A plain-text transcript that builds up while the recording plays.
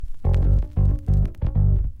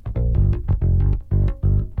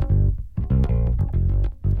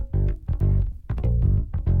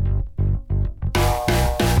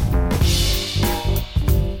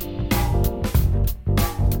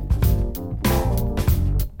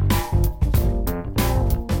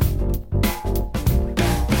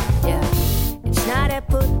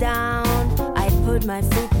put my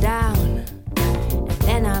foot down. And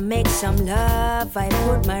then I make some love, I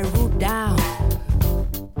put my root down.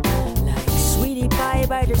 Like sweetie pie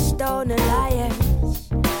by the Stone Alliance.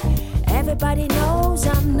 Everybody knows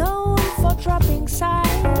I'm known for dropping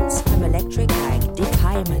signs. I'm electric like Dick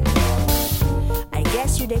Hyman. I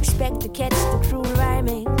guess you'd expect to catch the true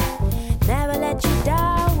rhyming. Never let you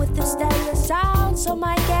down with the stereo sound. So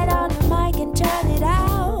might get on the mic and turn it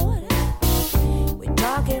out. We're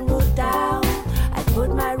talking root down. I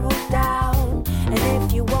put my root down. And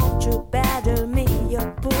if you want to battle me,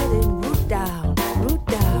 you're putting root down, root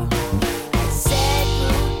down. I said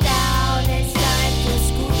root down, it's time to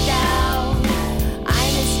scoot down.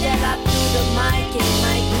 I'm a step up to the mic and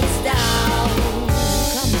my goose down.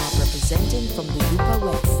 Come up representing from the Yupa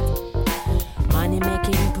West. Money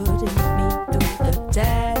making, putting me to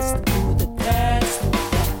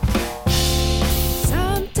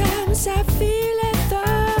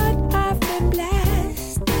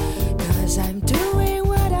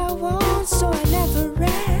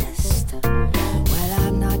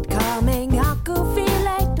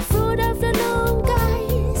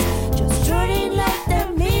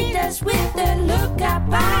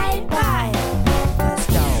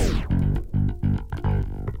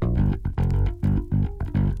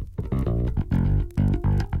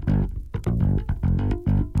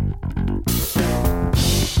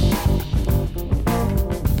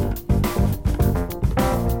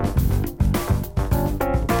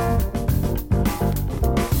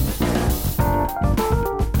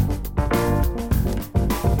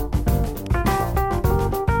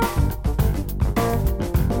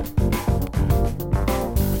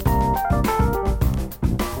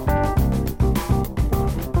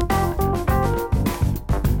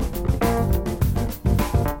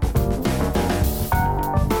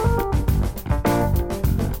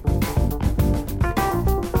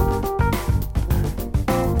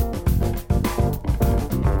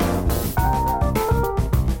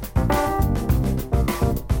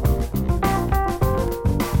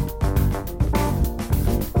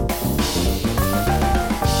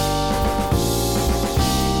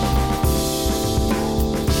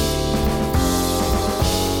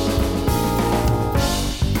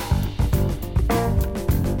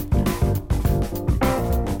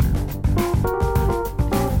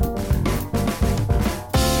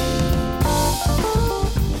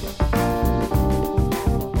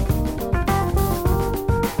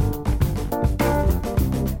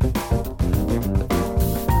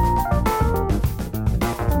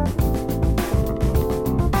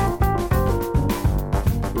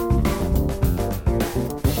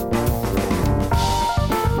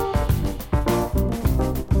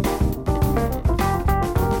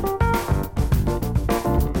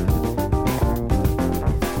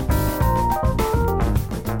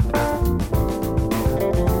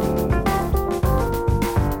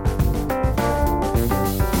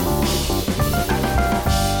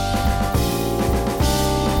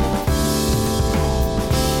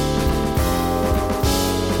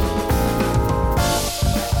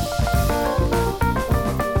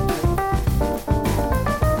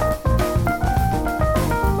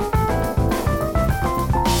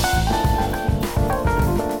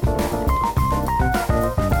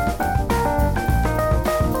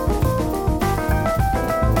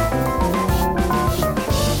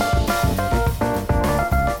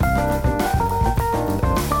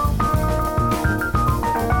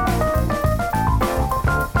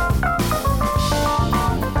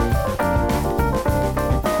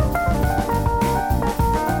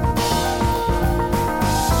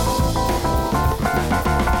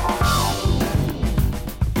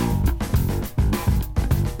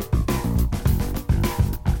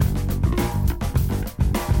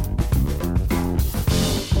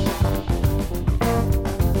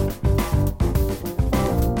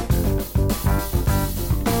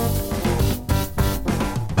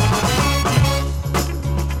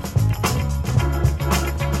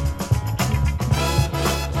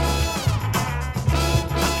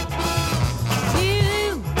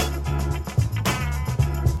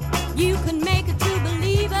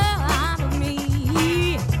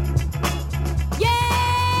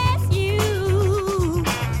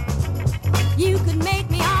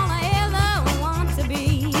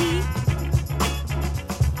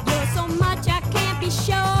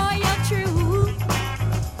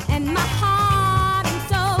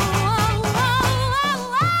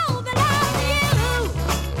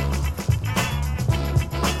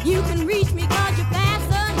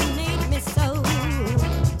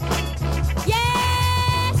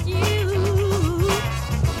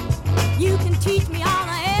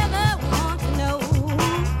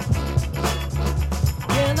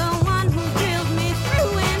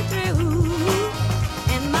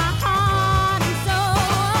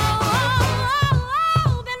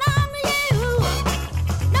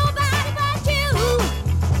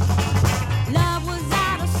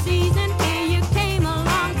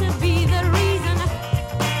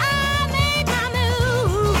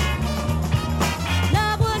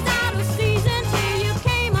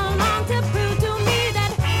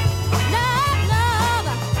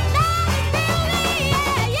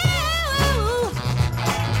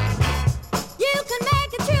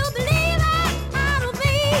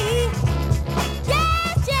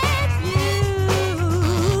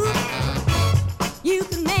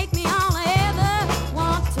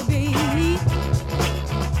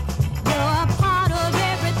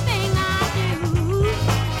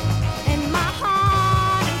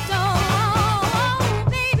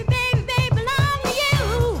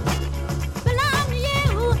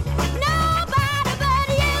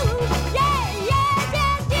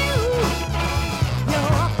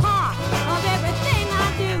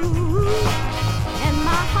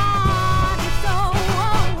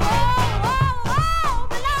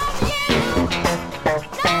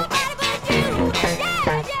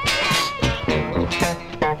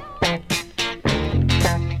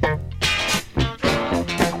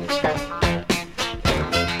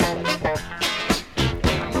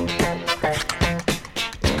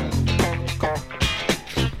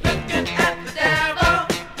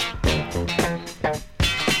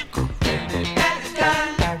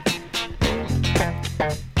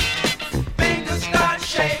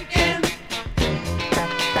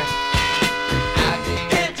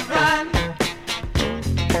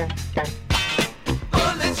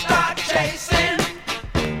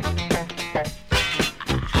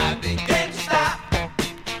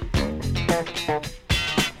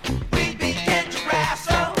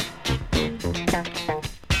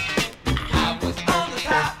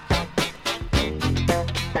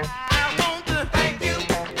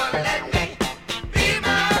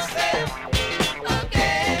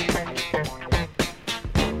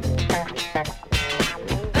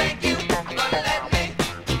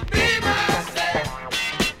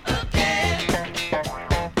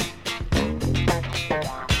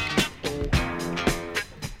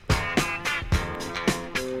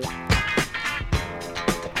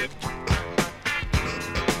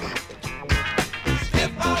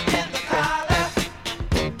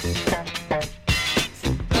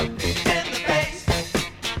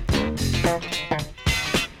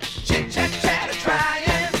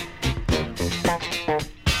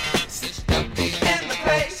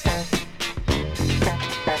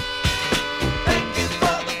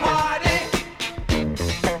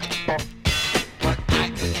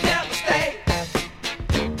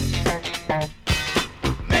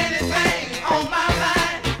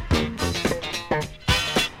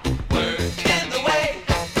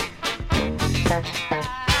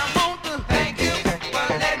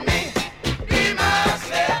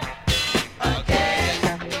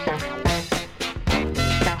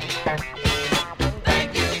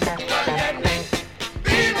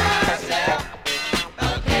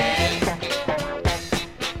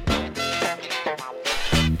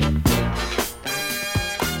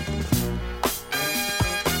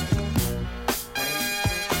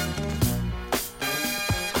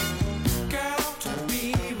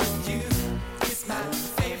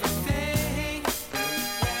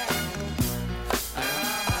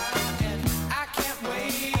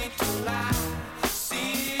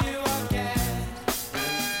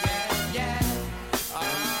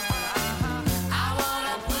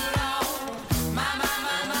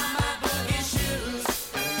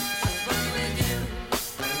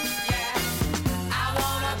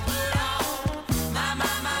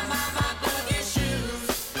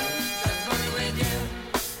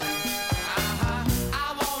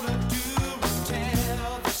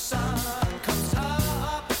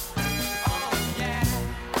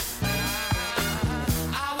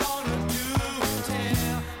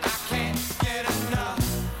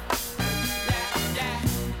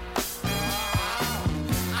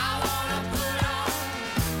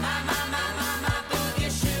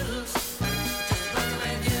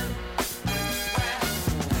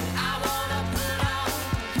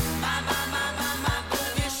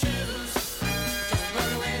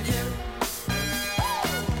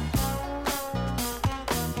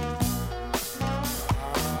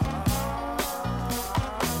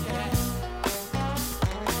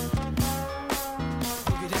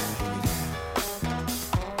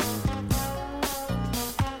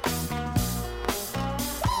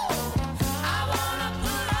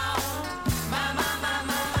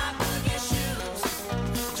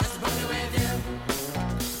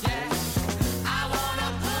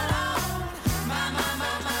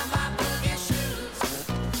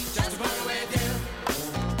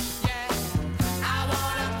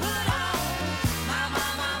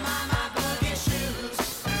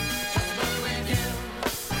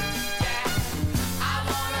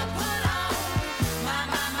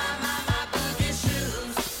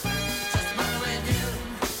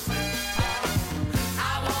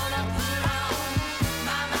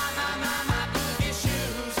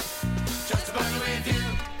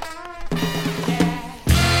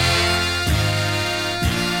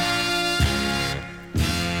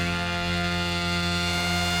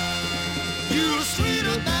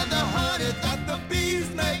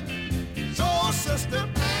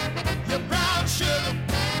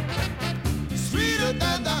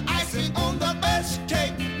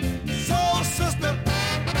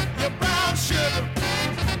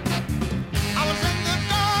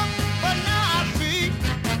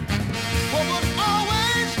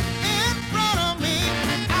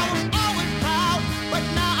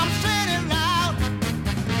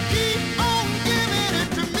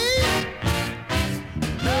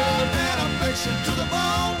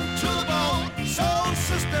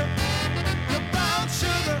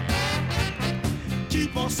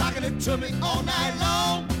Keep on socking it to me all night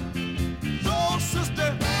long. Soul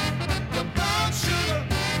sister, the brown sugar.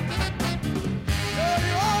 Girl,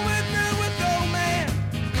 you always been with no man.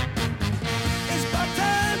 It's about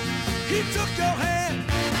time he took your hand.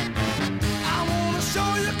 I wanna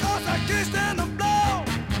show you 'cause I can't stand the blow.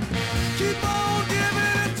 Keep on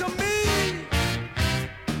giving it to me.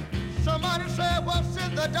 Somebody said what's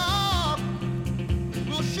in the dark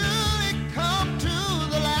will surely come to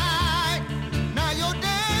the light. Now your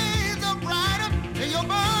days are brighter and your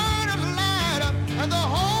burn is lighter, and the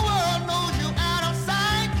whole world knows you out of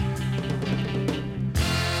sight.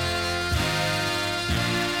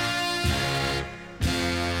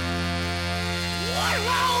 What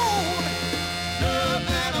road? Love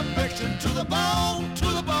and affection to the bone, to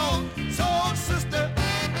the bone. Soul sister,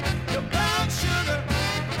 your brown sugar.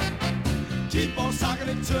 Keep on socking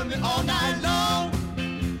it to me all night long.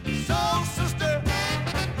 Soul sister,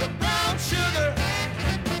 the brown sugar.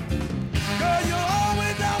 Girl, you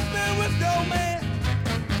always out there with no man.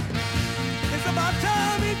 It's about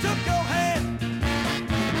time he took your hand.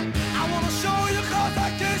 I wanna show you 'cause I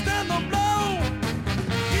can't stand the blow.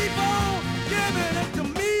 Keep on giving it to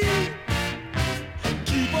me.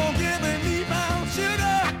 Keep on giving me brown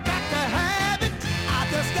sugar. I got to have it. I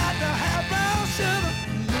just got to have brown sugar.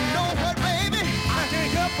 You know what, baby? I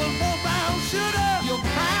can't help but want brown sugar. You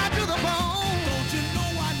cry to the bone. Don't you know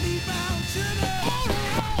I need brown sugar?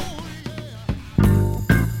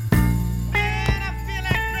 Man, I feel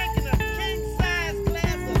like drinking a king-size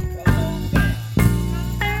glass of Cologne.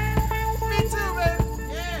 Me too, baby.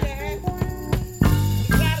 Yeah.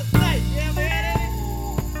 It's out of sight. You ever had any?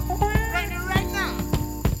 Drink it right now.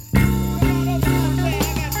 Come on over there.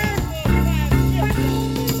 I got that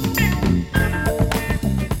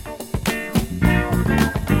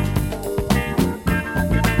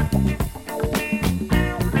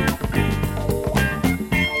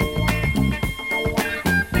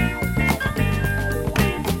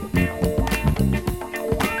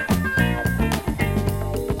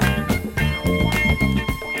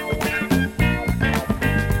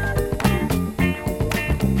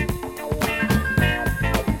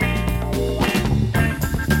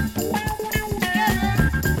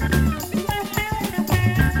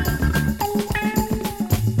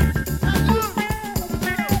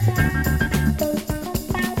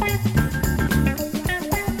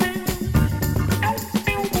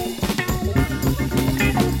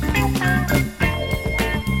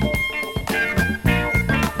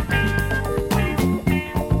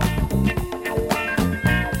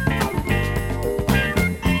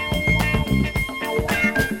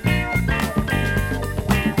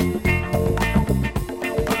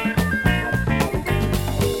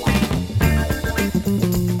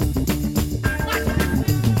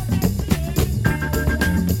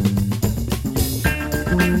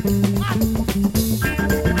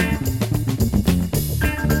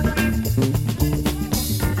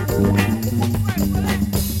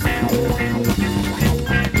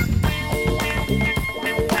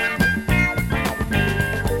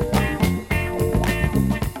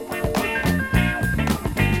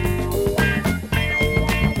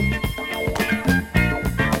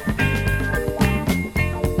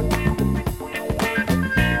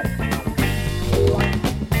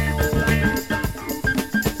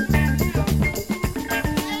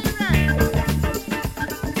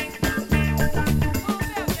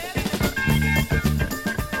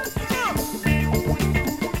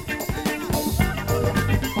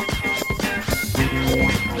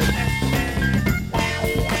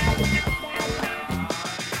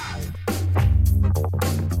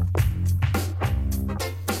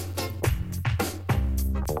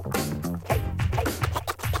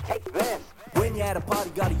At a party,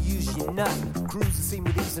 gotta use your nut. Cruise the scene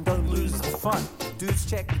with ease and don't lose the fun. Dudes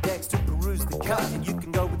check the decks to peruse the cut, and you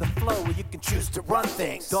can go with the flow or you can choose to run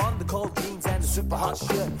things. Don the cold jeans and the super hot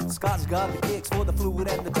shirt. Scott's got the kicks for the fluid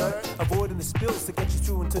and the dirt. Avoiding the spills to get you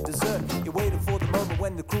through into dessert. You're waiting for the moment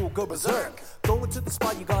when the crew will go berserk. Going to the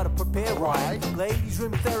spot, you gotta prepare right. Ladies,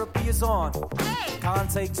 room therapy is on. Can't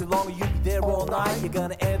take too long or you'll be there all night. You're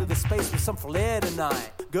gonna enter the space with some flair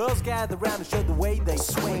tonight. Girls gather around and show the way they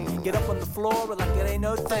swing. Get up on the floor like it ain't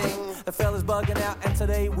no thing. The fellas bugging out and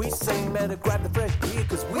today we sing. Better grab the fresh gear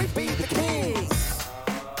 'cause we be the kings.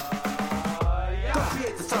 Go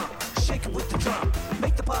create the thump, shake it with the drum.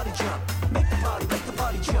 Make the party jump, make the party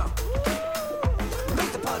jump.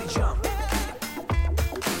 Make the party jump.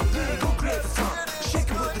 Yeah, go create the thump, shake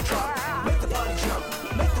it with the drum. Make the party jump,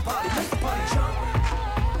 make the party jump.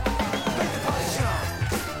 Make the party jump.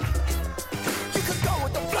 You can go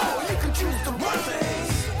with the flow, you can choose to run things.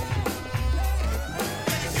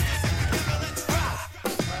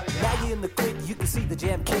 the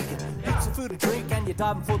jam kicking. Heaps of food and drink and you're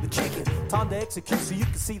diving for the chicken. Time to execute so you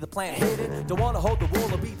can see the plan hidden. Don't wanna hold the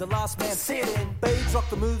wall or be the last man sitting. Babes rock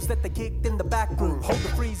the moves that they kicked in the back room. Hold the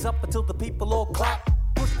freeze up until the people all clap.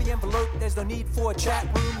 Push the envelope, there's no need for a chat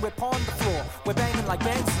room. We're on the floor, we're banging like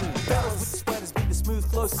gangsters. Fellas with the sweaters be the smooth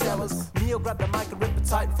flow sellers. Neil grab the mic and rip a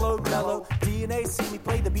tight flow mellow. DNA see me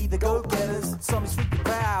play to be the go-getters. Some is freaking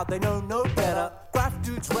proud, they know no better. Graph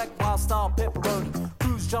dudes wreck wild style pepperoni.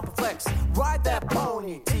 Cruise, jump and flex, ride that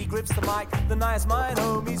pony. T grips the mic, the nice mine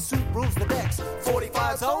homies. Soup rules the decks,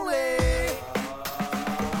 45s only.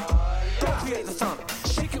 Don't create the thump,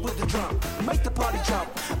 shake it with the drum. Make the party jump,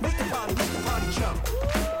 make the party jump.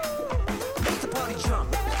 Make the party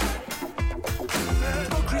jump.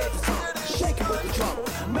 Don't create the thump, shake it with the drum.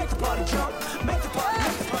 Make the party jump, make the party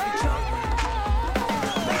jump.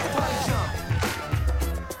 Make the party jump.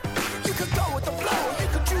 You can go with the flow, you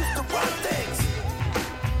can choose to run things.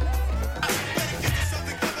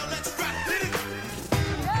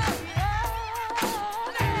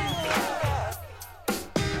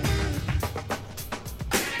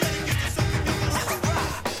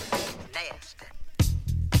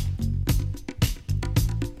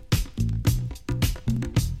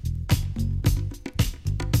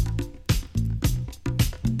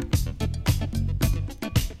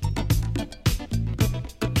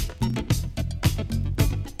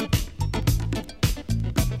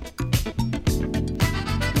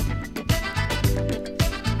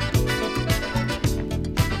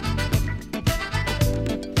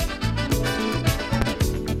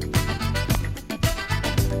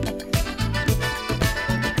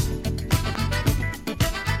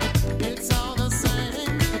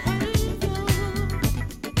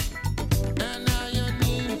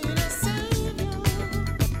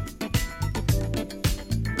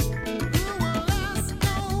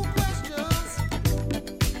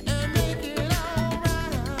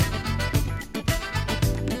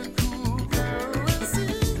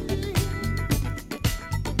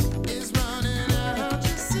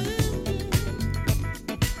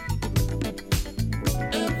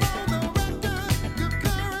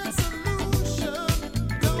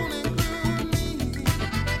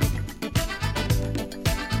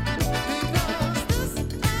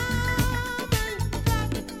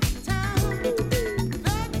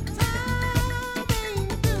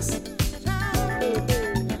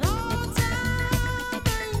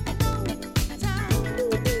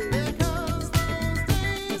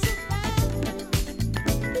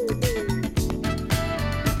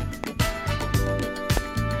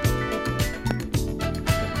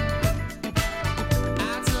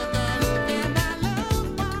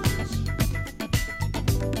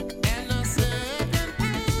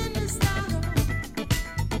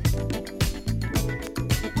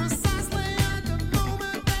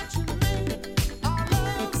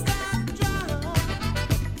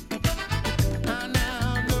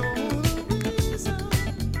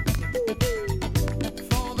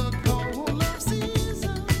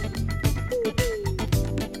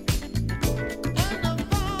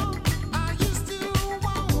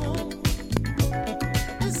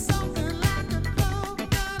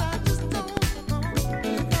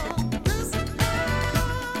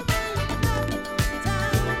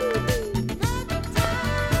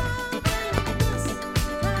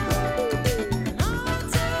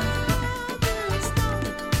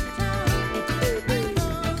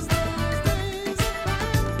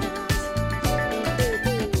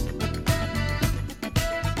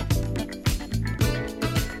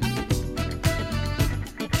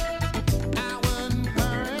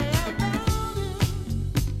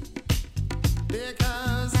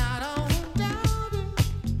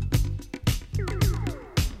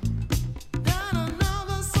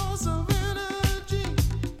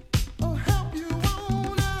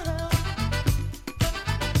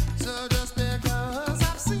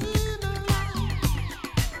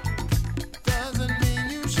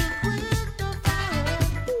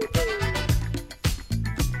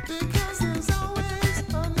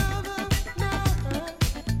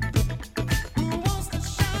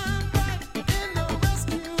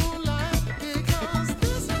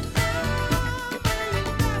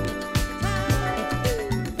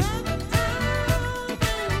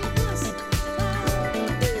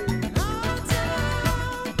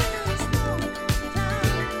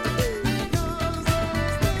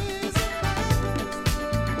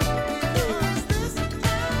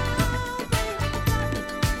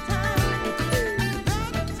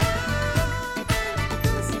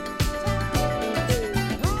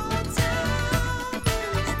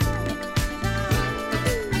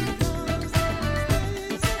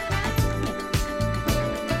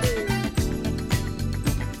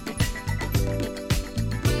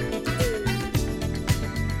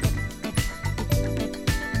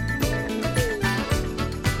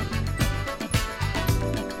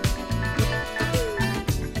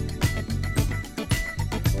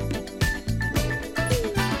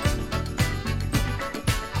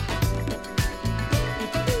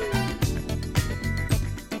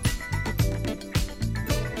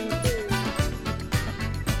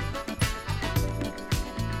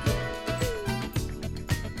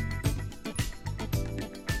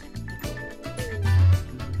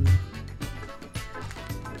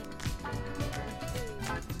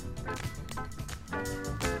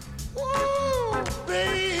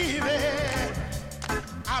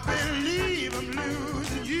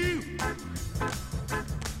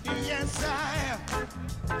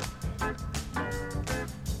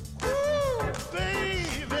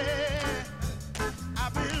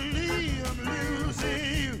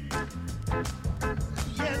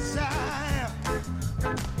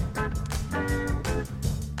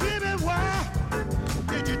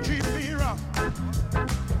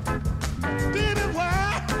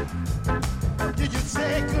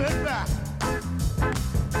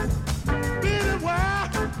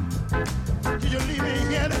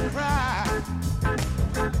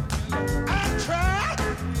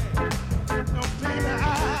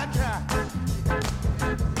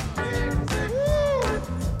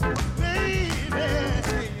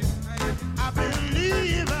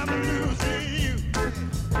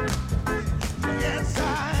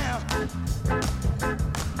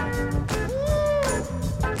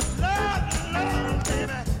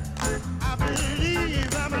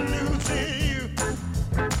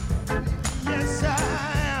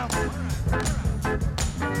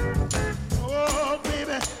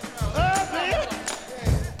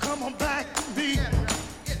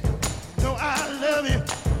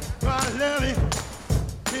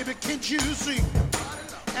 can't you see?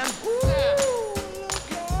 And ooh,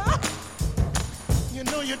 girl, you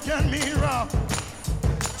know you done me wrong.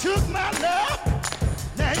 Took my love,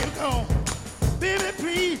 now you gone. Baby,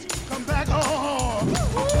 please come back home.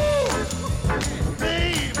 Ooh,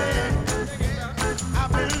 baby, I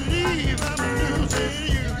believe I'm losing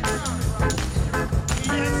you.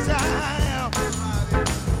 Yes, I am.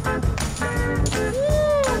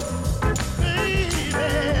 Ooh,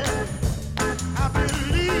 baby, I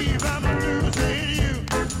believe I'm losing you.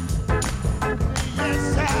 Yes,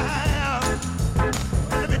 I am.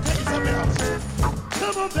 Let me tell you something else.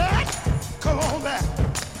 Come on back, come on back.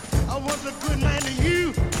 I was a good man to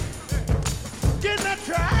you. Didn't I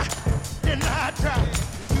try? Didn't I try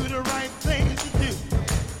to do the right thing to do?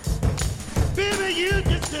 Baby, you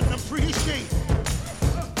just didn't appreciate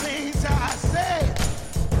the things I say.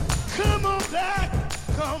 Come on back,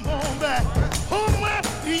 home where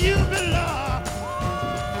you belong.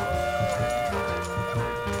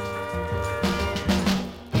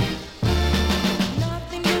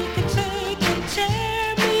 Nothing you can take can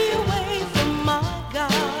tear me away from my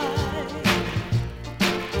God.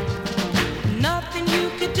 Nothing you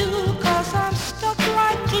can do, 'cause I'm stuck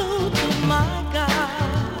like glue to my God.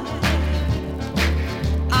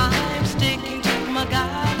 I'm sticking to my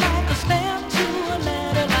God like a stamp to a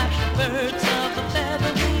letter, like birds of a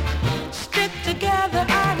feather. We stick together.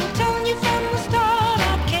 I'm telling you from the start,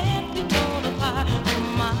 I can't be torn apart from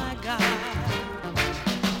my God.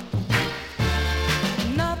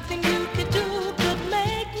 Nothing you could do could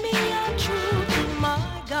make me untrue to my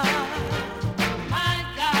God. My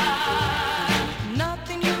God.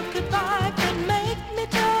 Nothing you could buy could make me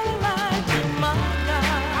tell a lie to my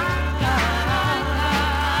God.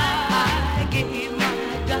 I gave my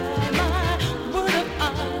God my word of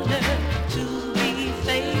honor to be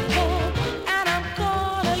faithful, and I'm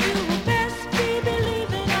gonna. You best be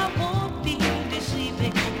believing I won't be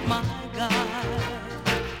deceiving my God.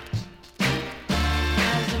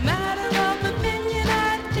 As a matter of opinion,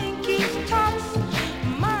 I think he's tops.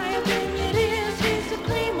 My opinion is he's the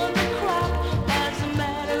cream of the crop. As a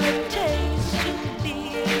matter of taste, to be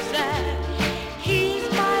exact, he's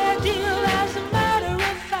my ideal. As a matter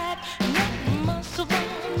of fact, no muscle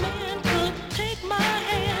one man could take my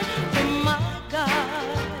hand from my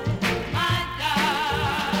God. My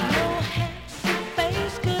God. No handsome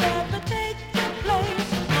face could ever take the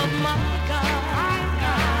place of my God.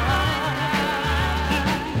 He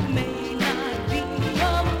may not be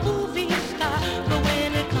a movie star, but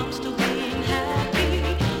when it comes to being happy,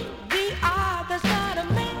 there's not a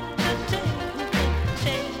man today who can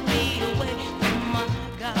take me away from my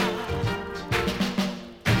God.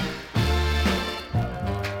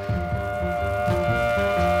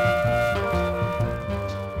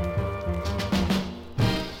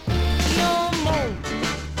 No more.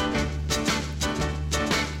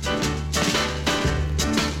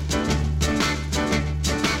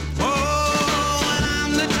 Oh, and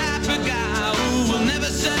I'm the type of guy who will never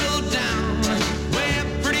settle down. Where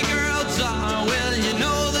pretty girls are, well, you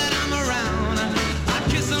know that I'm around. I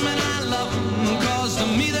kiss them and I love them, 'cause to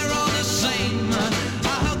me they're all the same.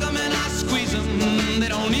 I hug them and I squeeze them, they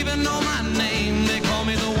don't even know my name. They call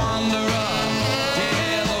me the wanderer,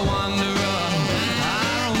 yeah, the wanderer. I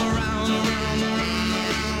roam around.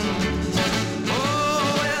 Oh,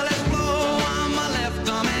 well, there's Flo on my left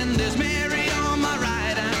arm and there's Mary on my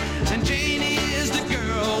right. And Janie is the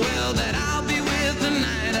girl, well, that I'll be with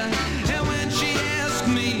tonight. And when she asks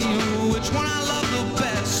me which one I love the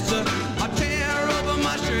best, I tear over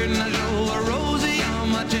my shirt and I show her Rosie on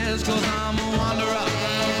my chest, 'cause I'm a wanderer,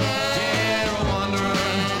 yeah, a wanderer.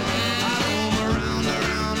 I roam around.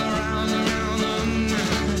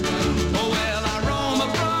 Oh, well, I roam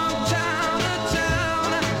from town to town.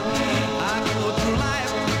 I go through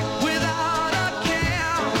life without a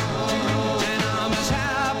care, and I'm as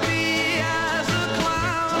happy as a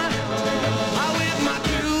clown. I with my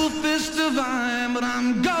two fists divine, but I'm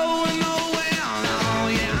going nowhere. Oh,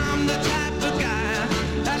 yeah, I'm the type of guy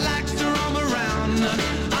that likes to roam around.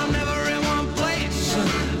 I'm never in one place.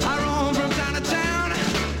 I roam from town to town,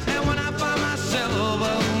 and when I find myself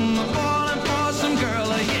falling for some girl,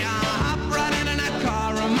 yeah, I hop right into that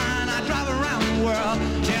car of mine. I drive around the world.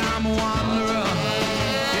 Yeah, I'm a wanderer.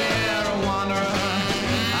 Yeah, a wanderer.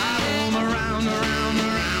 I roam around.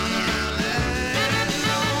 Let it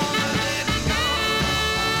go, let it go.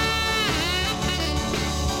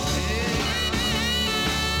 Yeah.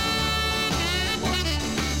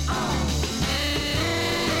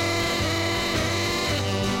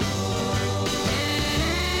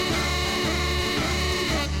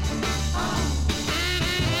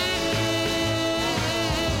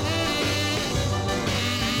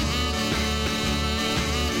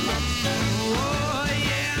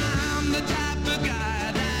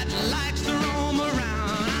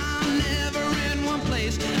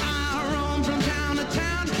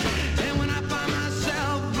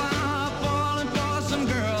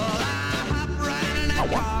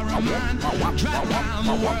 mind. Drive around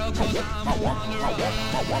the world 'cause I'm a wanderer.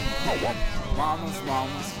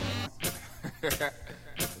 Mamas.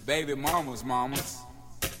 Baby mamas.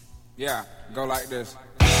 Yeah, go like this.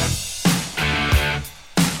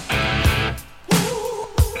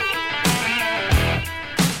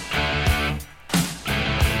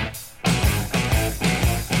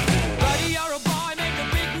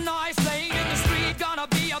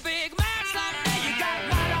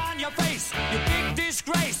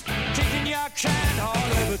 Shine all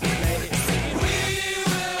over the place. We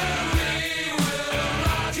will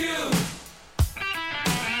rock you.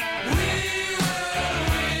 We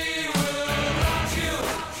will rock you.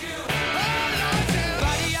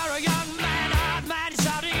 Buddy, you're a young man, hard man,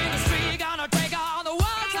 shouting in the street, gonna take on the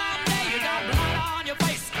world someday. You got blood on your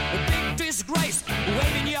face, a big disgrace,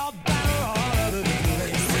 waving your banner all over the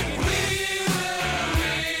place. We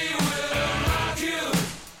will rock you.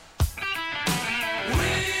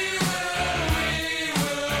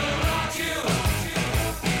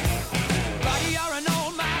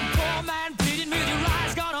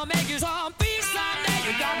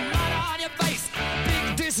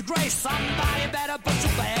 Somebody better put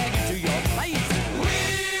your bag into your place. We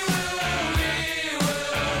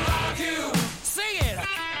will rock you. Sing it.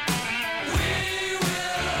 We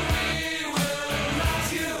will rock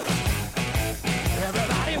you.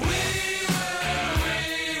 Everybody, we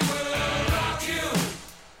will rock you.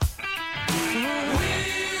 We will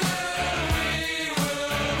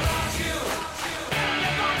rock you.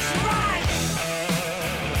 Everybody's right.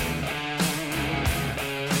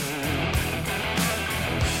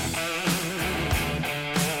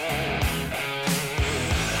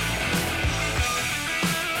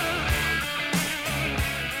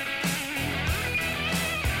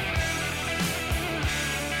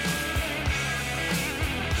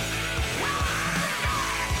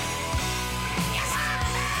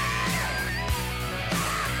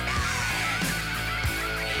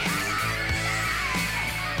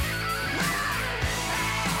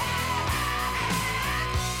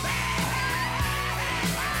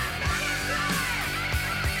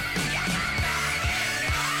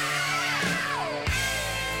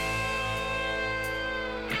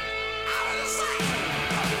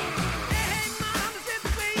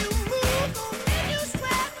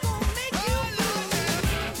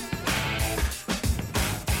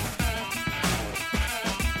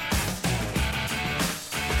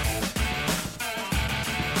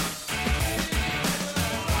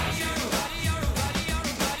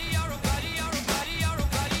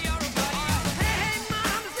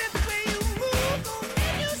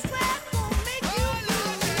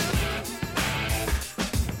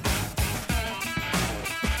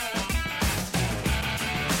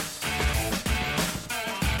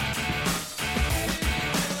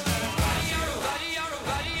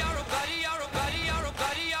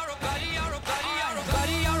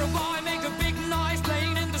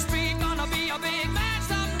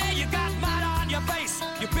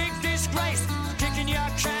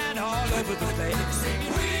 Over the place. We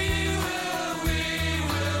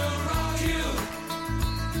will rock you.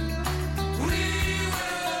 We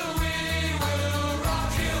will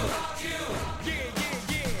rock you.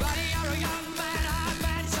 Yeah. Buddy, you're a young man, hard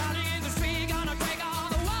man, shouting in the street, gonna take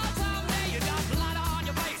on the world someday. You got blood on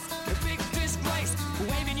your face, a big disgrace, waving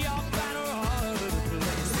your banner all over the place. We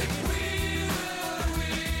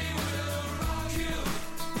will rock you.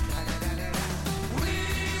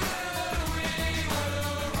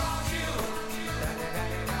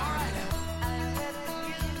 We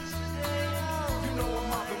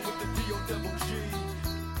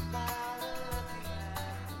will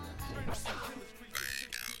rock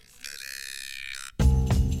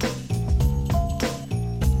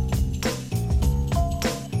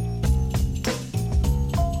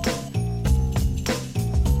you.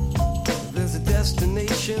 There's a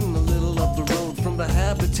destination a little up the road from the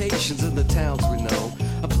habitations of the towns we know.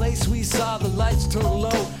 A place we saw the lights turn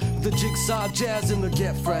low, the jigsaw jazz and the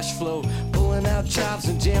get fresh flow, pulling out chops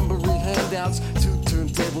and jamboree handouts, 2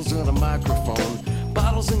 turntables and a microphone,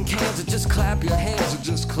 bottles and cans, and just clap your hands, or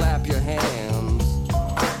just clap your hands.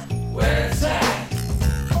 Where's that?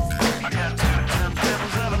 I got 2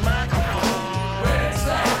 turntables and a microphone. Where's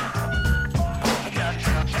that? I got 2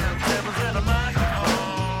 turntables and a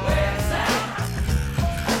microphone. Where's that?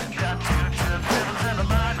 I got 2 turntables and a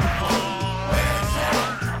microphone. Where's that?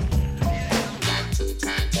 Got 2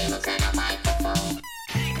 turntables and a microphone.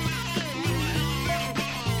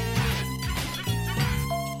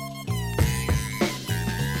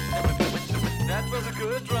 That was a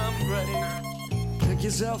good drum break.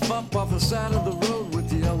 yourself up off the side of the road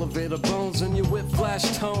with your elevator bones and your whip flash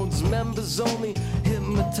tones. Members only,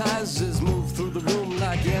 hypnotizers move through the room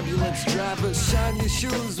like ambulance drivers. Shine your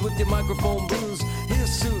shoes with your microphone blues. Hear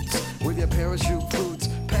suits with your parachute boots.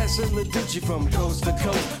 Passing the Gucci from coast to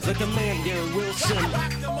coast like a man, Gary Wilson.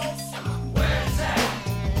 Where's that?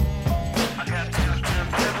 I got two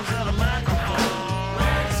turntables and a microphone.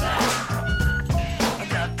 Where's that? I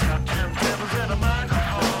got two turntables and a microphone.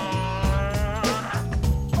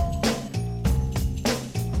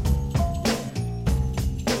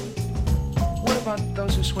 What about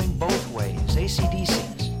those who swing both ways, AC/DCs?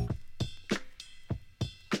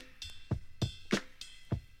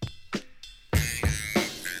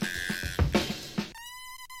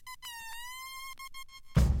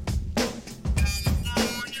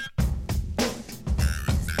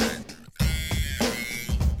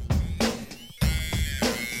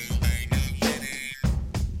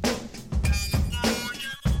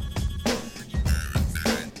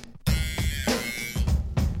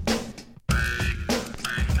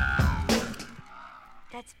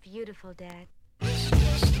 That's beautiful, Dad.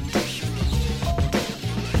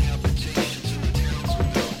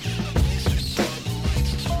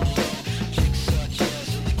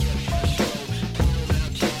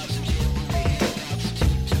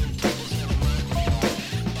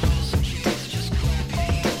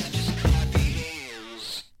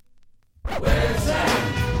 Where's that?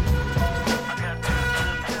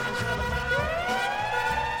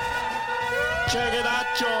 Check it out,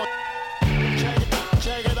 George.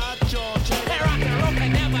 Check it out, George. Check it out. Rock and roll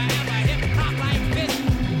can never ever hip hop like this.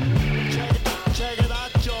 Check it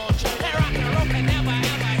out, George. Rock and roll can never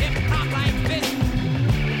ever hip hop like this.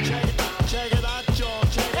 Check it out,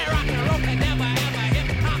 George. Rock and roll can never ever hip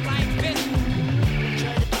hop like this.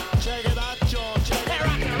 Check it out, George.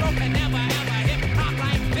 Rock and roll can never ever hip hop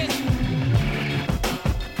like this.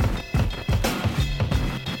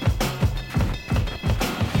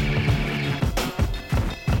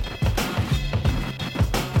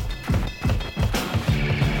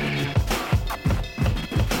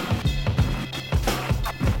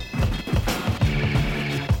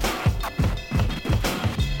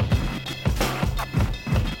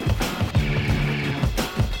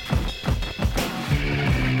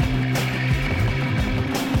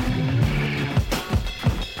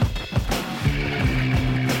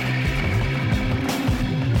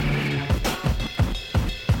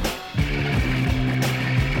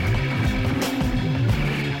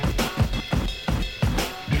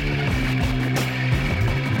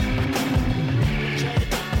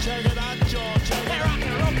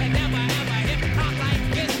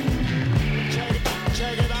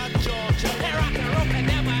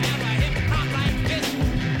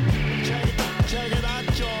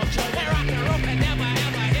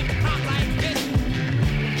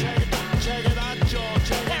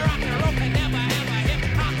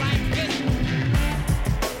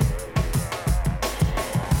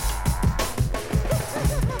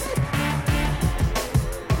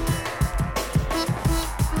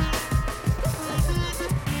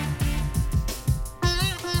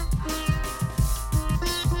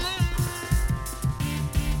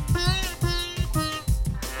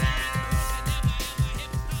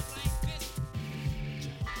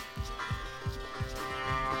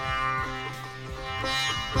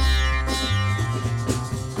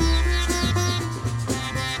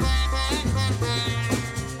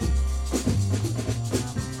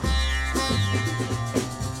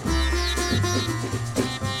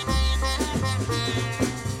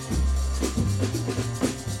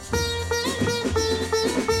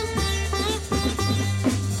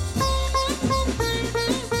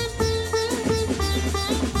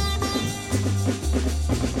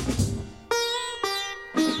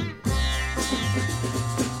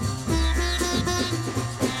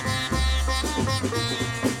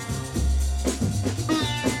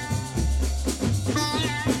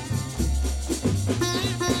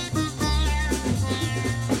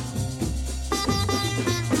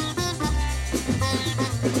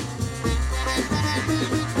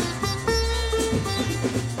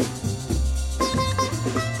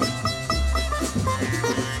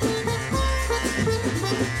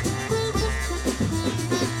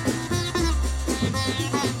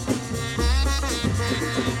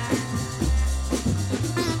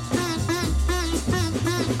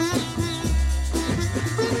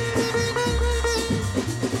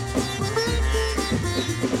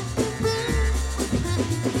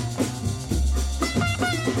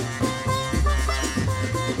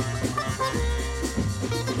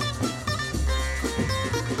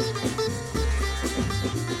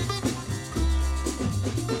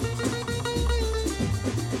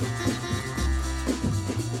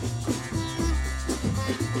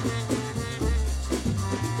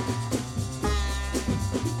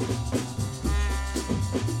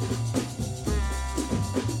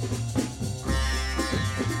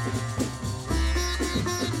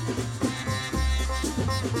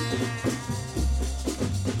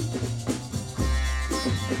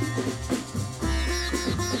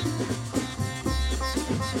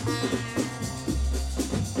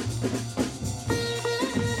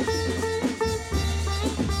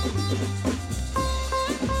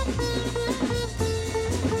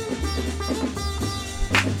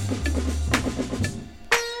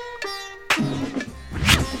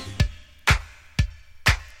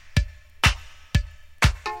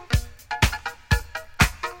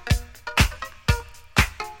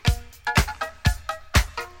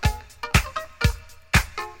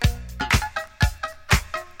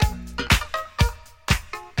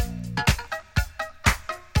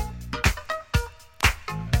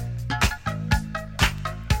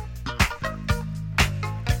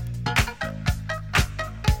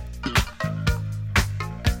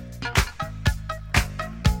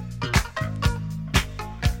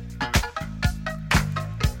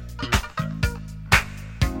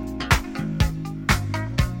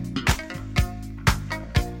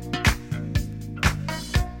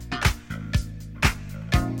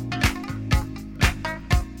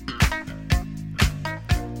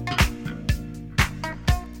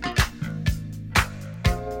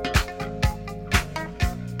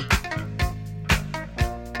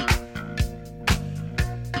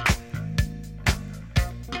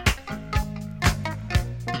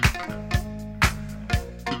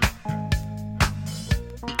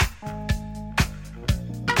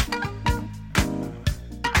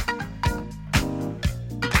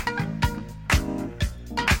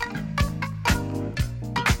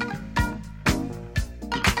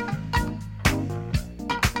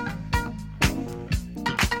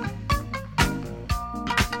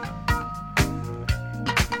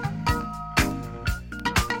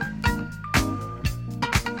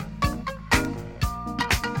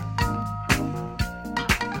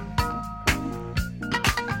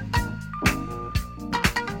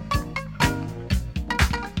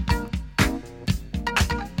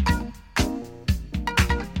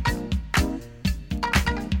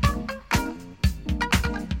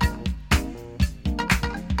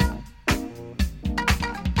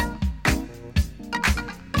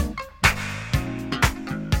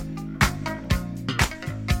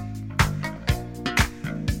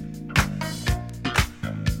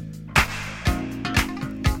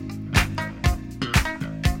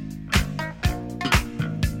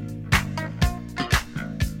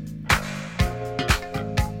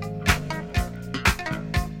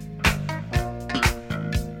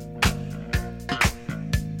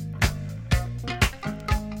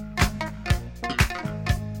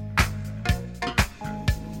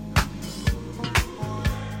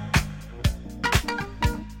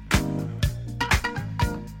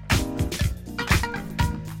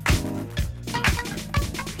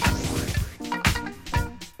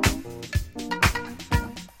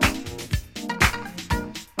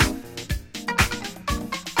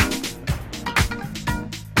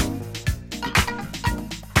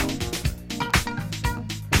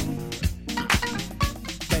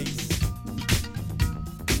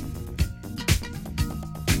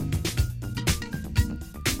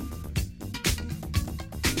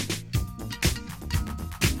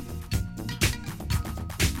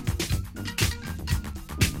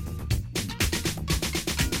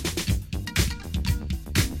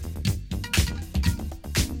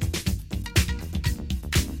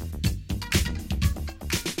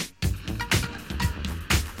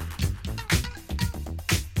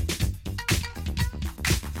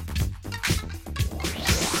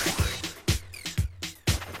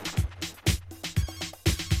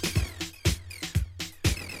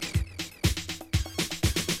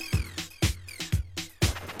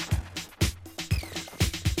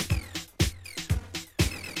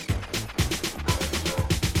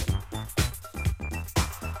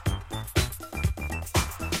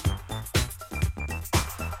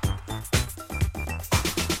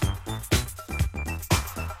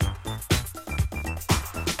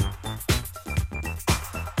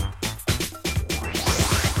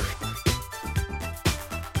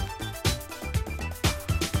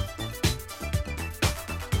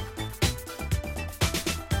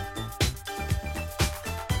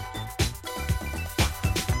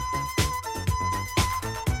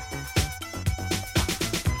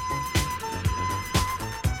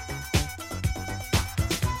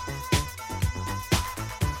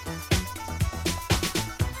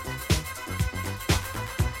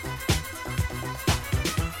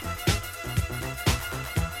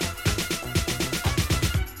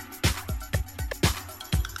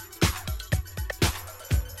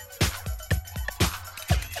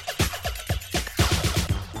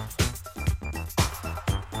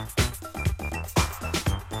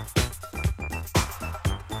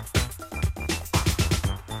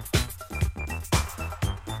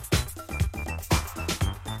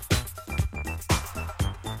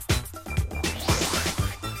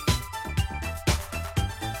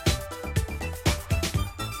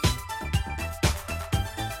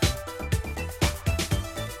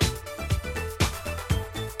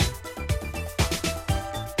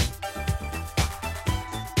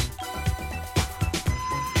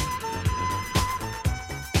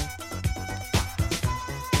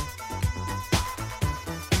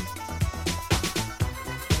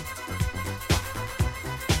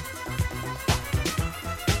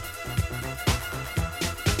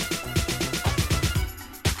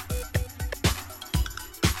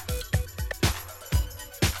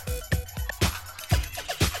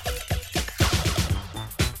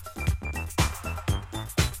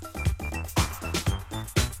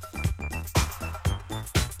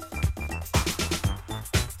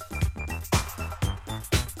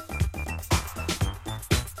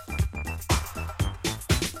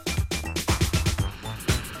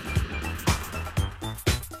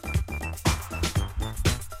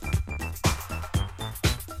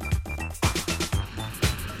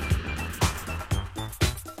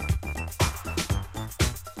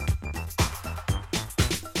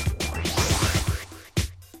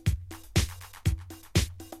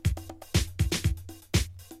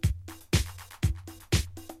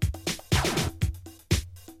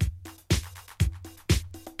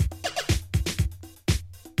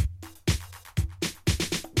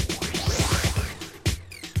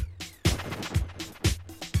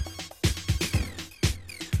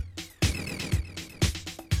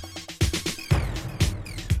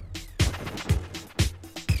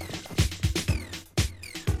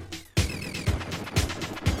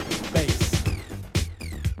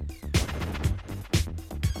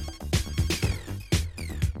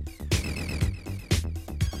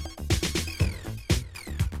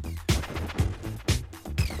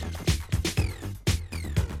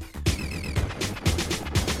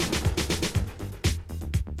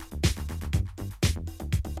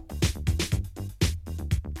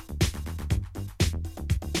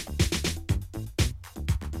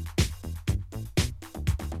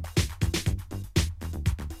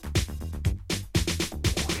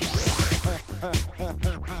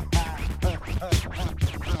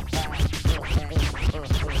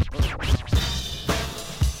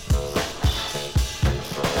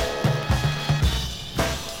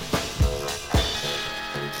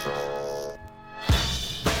 Control.